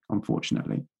seriously,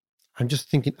 unfortunately. I'm just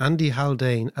thinking Andy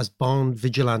Haldane as Bond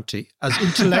vigilante, as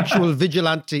intellectual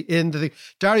vigilante in the thing.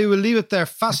 Dario, we'll leave it there.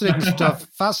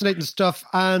 Fascinating stuff.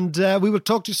 And we will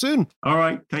talk to you soon. All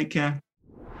right. Take care.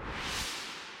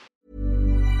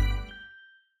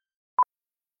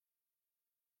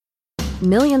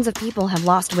 Millions of people have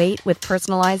lost weight with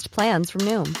personalized plans from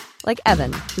Noom. Like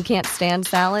Evan, who can't stand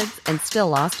salads and still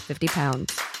lost 50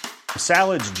 pounds.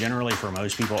 Salads generally for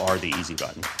most people are the easy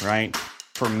button, right?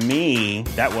 For me,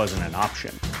 that wasn't an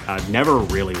option. I never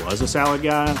really was a salad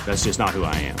guy. That's just not who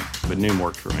I am. But Noom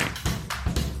worked for me.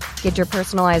 Get your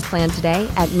personalized plan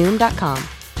today at Noom.com.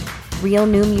 Real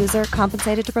Noom user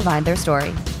compensated to provide their story.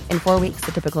 In 4 weeks,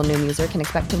 the typical Noom user can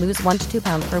expect to lose 1 to 2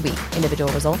 pounds per week.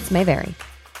 Individual results may vary.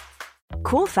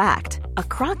 Cool fact, a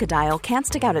crocodile can't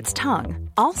stick out its tongue.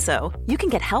 Also, you can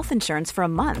get health insurance for a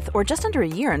month or just under a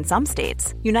year in some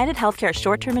states. United Healthcare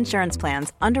short-term insurance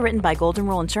plans, underwritten by Golden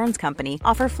Rule Insurance Company,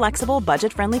 offer flexible,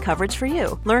 budget-friendly coverage for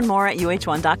you. Learn more at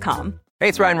UH1.com. Hey,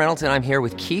 it's Ryan Reynolds, and I'm here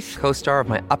with Keith, co-star of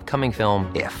my upcoming film,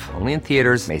 If, only in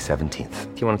theaters May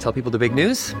 17th. Do you want to tell people the big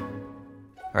news?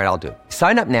 All right, I'll do it.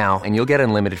 Sign up now and you'll get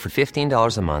unlimited for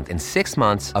 $15 a month and 6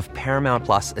 months of Paramount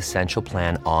Plus Essential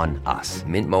Plan on us.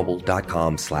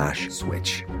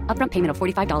 MintMobile.com/switch. Upfront payment of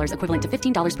 $45 equivalent to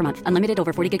 $15 per month. Unlimited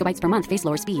over 40 gigabytes per month. Face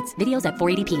lower speeds. Videos at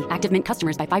 480p. Active Mint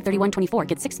customers by 531.24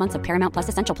 get 6 months of Paramount Plus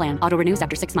Essential Plan. Auto renews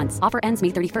after 6 months. Offer ends May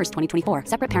 31st, 2024.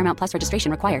 Separate Paramount Plus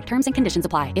registration required. Terms and conditions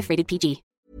apply if rated PG.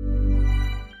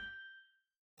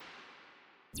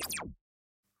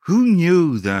 Who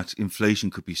knew that inflation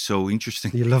could be so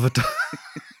interesting? You love it.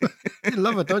 You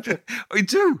love it, don't you? I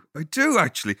do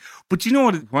actually. But you know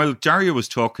what? While Dario was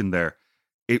talking there,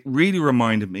 it really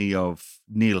reminded me of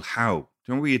Neil Howe. Do you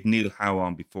remember we had Neil Howe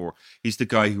on before? He's the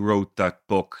guy who wrote that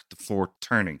book, The Fourth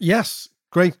Turning. Yes,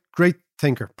 great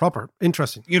thinker, proper,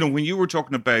 interesting. When you were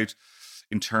talking about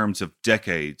in terms of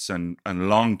decades and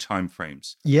long time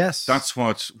frames. Yes. That's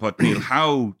what Neil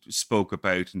Howe spoke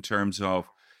about in terms of,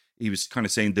 he was kind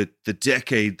of saying that the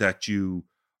decade that you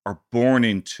are born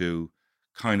into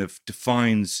kind of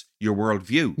defines your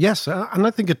worldview. Yes, and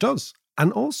I think it does.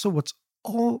 And also what's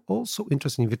also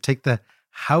interesting, if you take the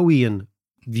Howean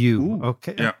view,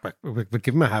 okay, yeah. we'll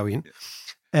give him a Howean,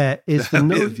 is the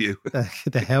Howean view.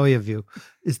 The Howean view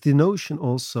is the notion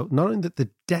also, not only that the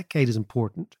decade is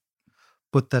important,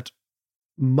 but that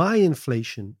my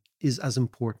inflation is as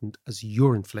important as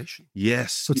your inflation.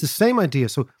 Yes. So it's the same idea.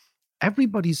 So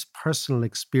everybody's personal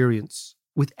experience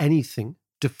with anything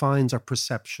defines our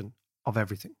perception of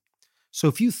everything. So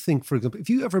if you think, for example, if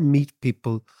you ever meet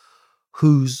people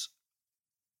whose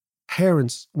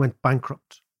parents went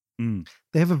bankrupt,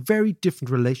 they have a very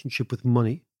different relationship with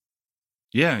money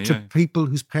to people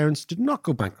whose parents did not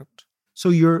go bankrupt. So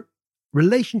your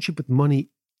relationship with money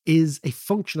is a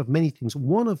function of many things,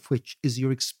 one of which is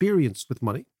your experience with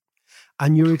money.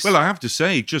 And well, I have to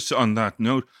say, just on that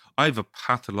note, I have a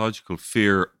pathological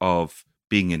fear of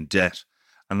being in debt.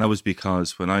 And that was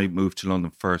because when I moved to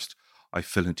London first, I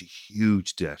fell into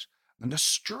huge debt. And the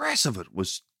stress of it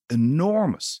was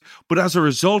enormous. But as a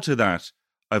result of that,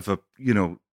 I've a,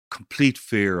 complete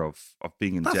fear of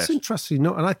being in debt. That's interesting.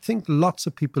 And I think lots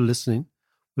of people listening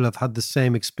will have had the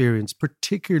same experience,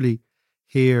 particularly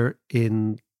here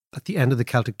at the end of the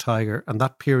Celtic Tiger and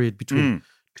that period between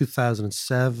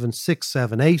 2007, 6,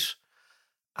 7, 8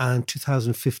 and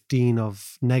 2015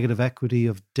 of negative equity,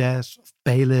 of debt, of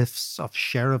bailiffs, of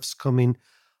sheriffs coming,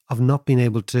 of not being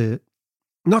able to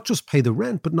not just pay the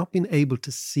rent, but not being able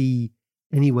to see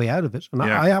any way out of it. And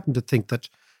I happen to think that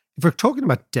if we're talking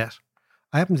about debt,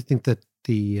 I happen to think that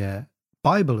the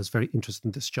Bible is very interested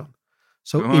in this, John.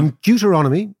 So in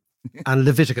Deuteronomy and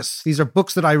Leviticus, these are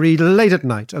books that I read late at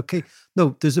night, okay?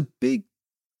 No, there's a big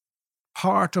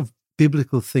part of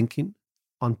biblical thinking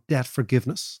on debt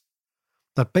forgiveness,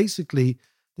 that basically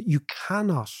that you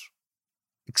cannot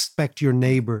expect your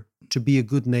neighbor to be a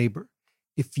good neighbor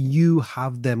if you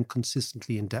have them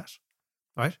consistently in debt,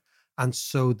 right? And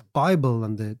so the Bible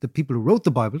and the people who wrote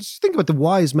the Bible, just think about the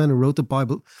wise men who wrote the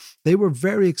Bible, they were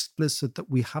very explicit that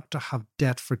we have to have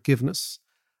debt forgiveness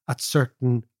at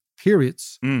certain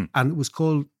periods. And it was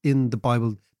called in the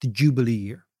Bible the Jubilee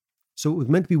year. So it was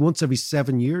meant to be once every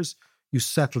 7 years, you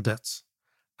settle debts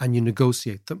and you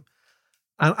negotiate them.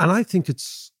 And I think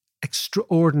it's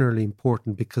extraordinarily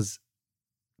important because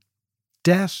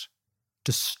debt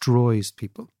destroys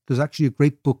people. There's actually a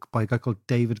great book by a guy called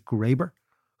David Graeber,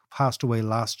 who passed away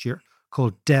last year,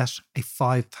 called Debt, a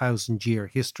 5,000-Year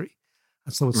History.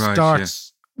 And so it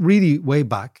starts really way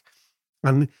back.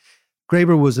 And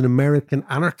Graeber was an American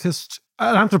anarchist,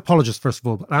 an anthropologist, first of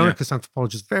all, but an anarchist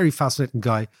anthropologist, very fascinating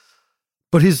guy.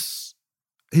 But his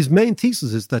main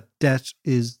thesis is that debt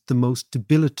is the most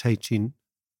debilitating,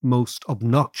 most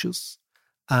obnoxious,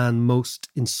 and most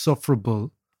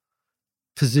insufferable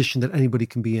position that anybody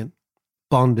can be in.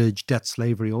 Bondage, debt,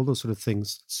 slavery, all those sort of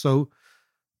things. So,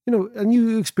 and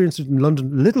you experience it in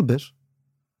London a little bit,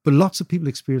 but lots of people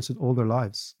experience it all their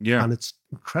lives. Yeah. And it's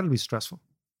incredibly stressful.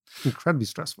 Incredibly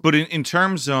stressful. But in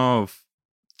terms of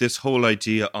this whole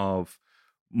idea of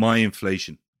my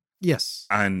inflation, yes,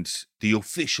 and the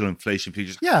official inflation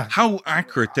figures, yeah, how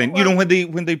accurate then?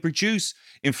 When they produce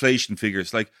inflation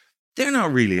figures, like they're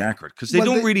not really accurate because they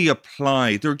don't really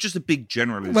apply. They're just a big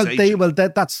generalization.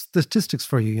 That's statistics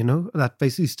for you. That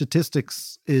basically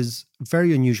statistics is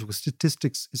very unusual.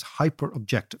 Statistics is hyper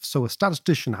objective, so a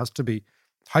statistician has to be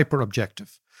hyper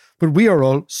objective. But we are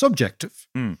all subjective.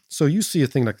 So you see a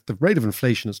thing like the rate of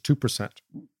inflation is 2%.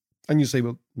 And you say,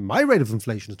 well, my rate of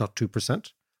inflation is not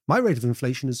 2%. My rate of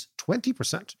inflation is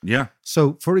 20%. Yeah.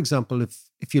 So, for example,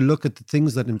 if you look at the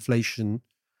things that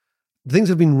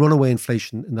have been runaway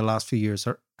inflation in the last few years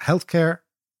are healthcare,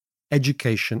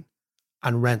 education,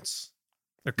 and rents.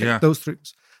 Okay, Yeah. those three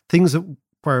things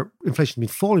where inflation has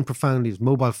been falling profoundly is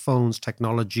mobile phones,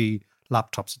 technology,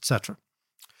 laptops, etc.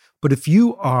 But if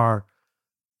you are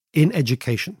in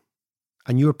education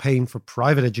and you're paying for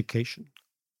private education,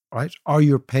 right? Or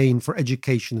you're paying for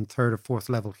education in third or fourth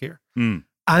level here,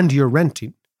 and you're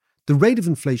renting, the rate of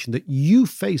inflation that you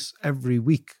face every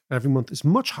week, every month is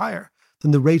much higher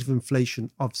than the rate of inflation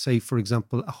of, say, for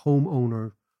example, a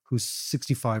homeowner who's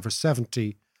 65 or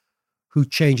 70 who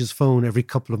changes phone every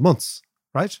couple of months,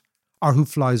 right? Or who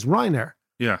flies Ryanair.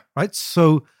 Yeah. Right?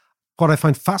 So what I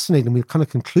find fascinating, we'll kind of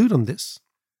conclude on this,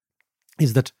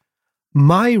 is that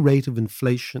my rate of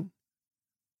inflation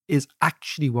is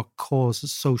actually what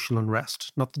causes social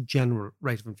unrest, not the general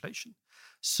rate of inflation.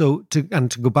 So to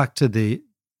go back to the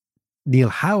Neil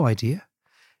Howe idea,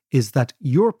 is that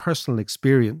your personal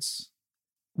experience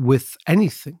with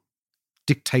anything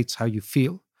dictates how you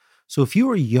feel. So if you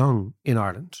are young in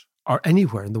Ireland or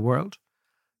anywhere in the world,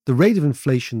 the rate of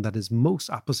inflation that is most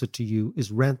opposite to you is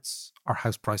rents or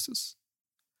house prices.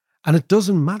 And it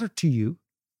doesn't matter to you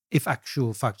if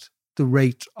actual fact the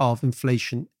rate of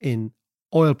inflation in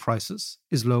oil prices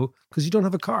is low because you don't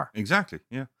have a car. Exactly,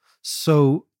 yeah.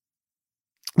 So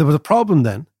the problem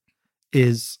then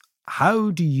is,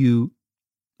 how do you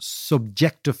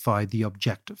subjectify the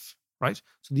objective, right?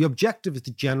 So the objective is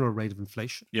the general rate of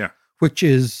inflation, which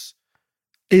is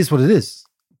what it is.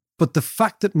 But the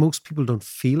fact that most people don't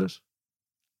feel it,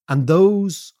 and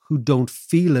those who don't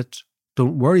feel it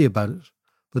don't worry about it,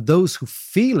 but those who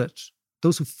feel it,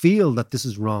 those who feel that this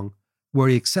is wrong,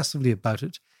 worry excessively about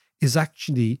it, is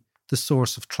actually the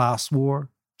source of class war,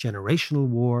 generational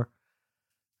war,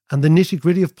 and the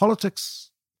nitty-gritty of politics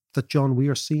that, John, we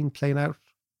are seeing playing out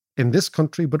in this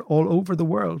country, but all over the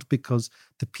world, because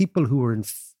the people who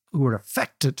are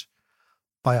affected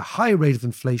by a high rate of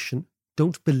inflation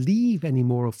don't believe any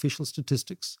more official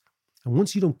statistics. And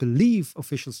once you don't believe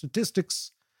official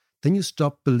statistics, then you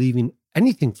stop believing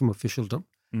anything from officialdom.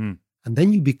 And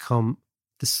then you become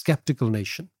the skeptical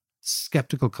nation,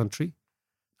 skeptical country.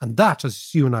 And that,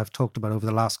 as you and I have talked about over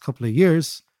the last couple of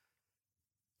years,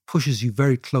 pushes you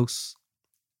very close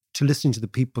to listening to the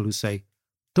people who say,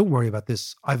 don't worry about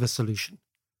this, I have a solution.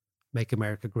 Make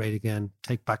America great again,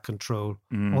 take back control,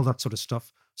 all that sort of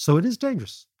stuff. So it is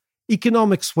dangerous.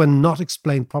 Economics, when not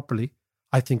explained properly,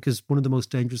 I think is one of the most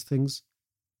dangerous things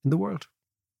in the world.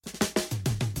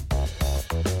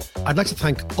 I'd like to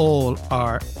thank all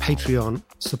our Patreon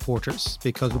supporters,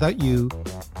 because without you,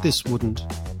 this wouldn't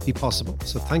be possible.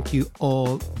 So thank you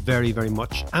all very, very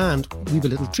much. And we have a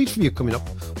little treat for you coming up.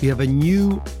 We have a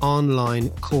new online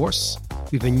course.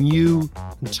 We have a new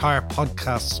entire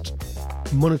podcast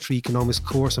monetary economics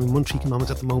course. I mean, monetary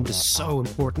economics at the moment is so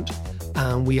important.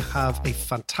 And we have a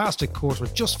fantastic course. We're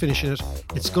just finishing it.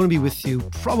 It's going to be with you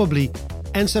probably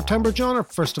end September, John, or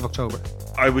 1st of October?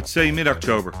 I would say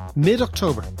mid-October.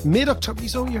 Mid-October.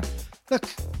 So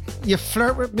you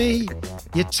flirt with me,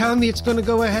 you tell me it's going to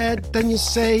go ahead, then you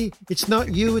say it's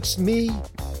not you, it's me.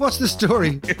 What's the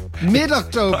story?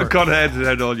 Mid-October. I got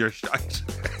ahead all your shite.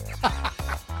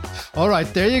 All right,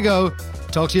 there you go.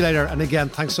 Talk to you later. And again,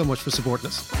 thanks so much for supporting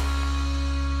us.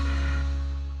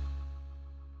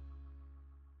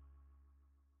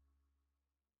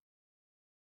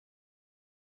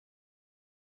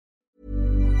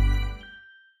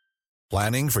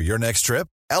 Planning for your next trip?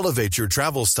 Elevate your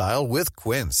travel style with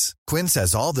Quince. Quince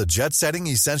has all the jet-setting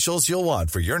essentials you'll want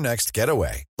for your next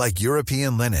getaway, like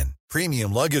European linen,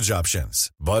 premium luggage options,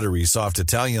 buttery soft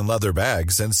Italian leather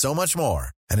bags, and so much more.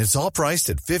 And it's all priced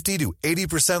at 50 to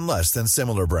 80% less than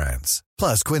similar brands.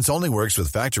 Plus, Quince only works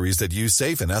with factories that use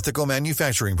safe and ethical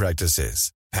manufacturing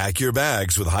practices. Pack your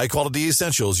bags with high-quality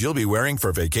essentials you'll be wearing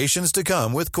for vacations to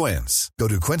come with Quince. Go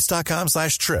to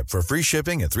quince.com/trip for free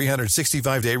shipping and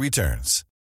 365-day returns.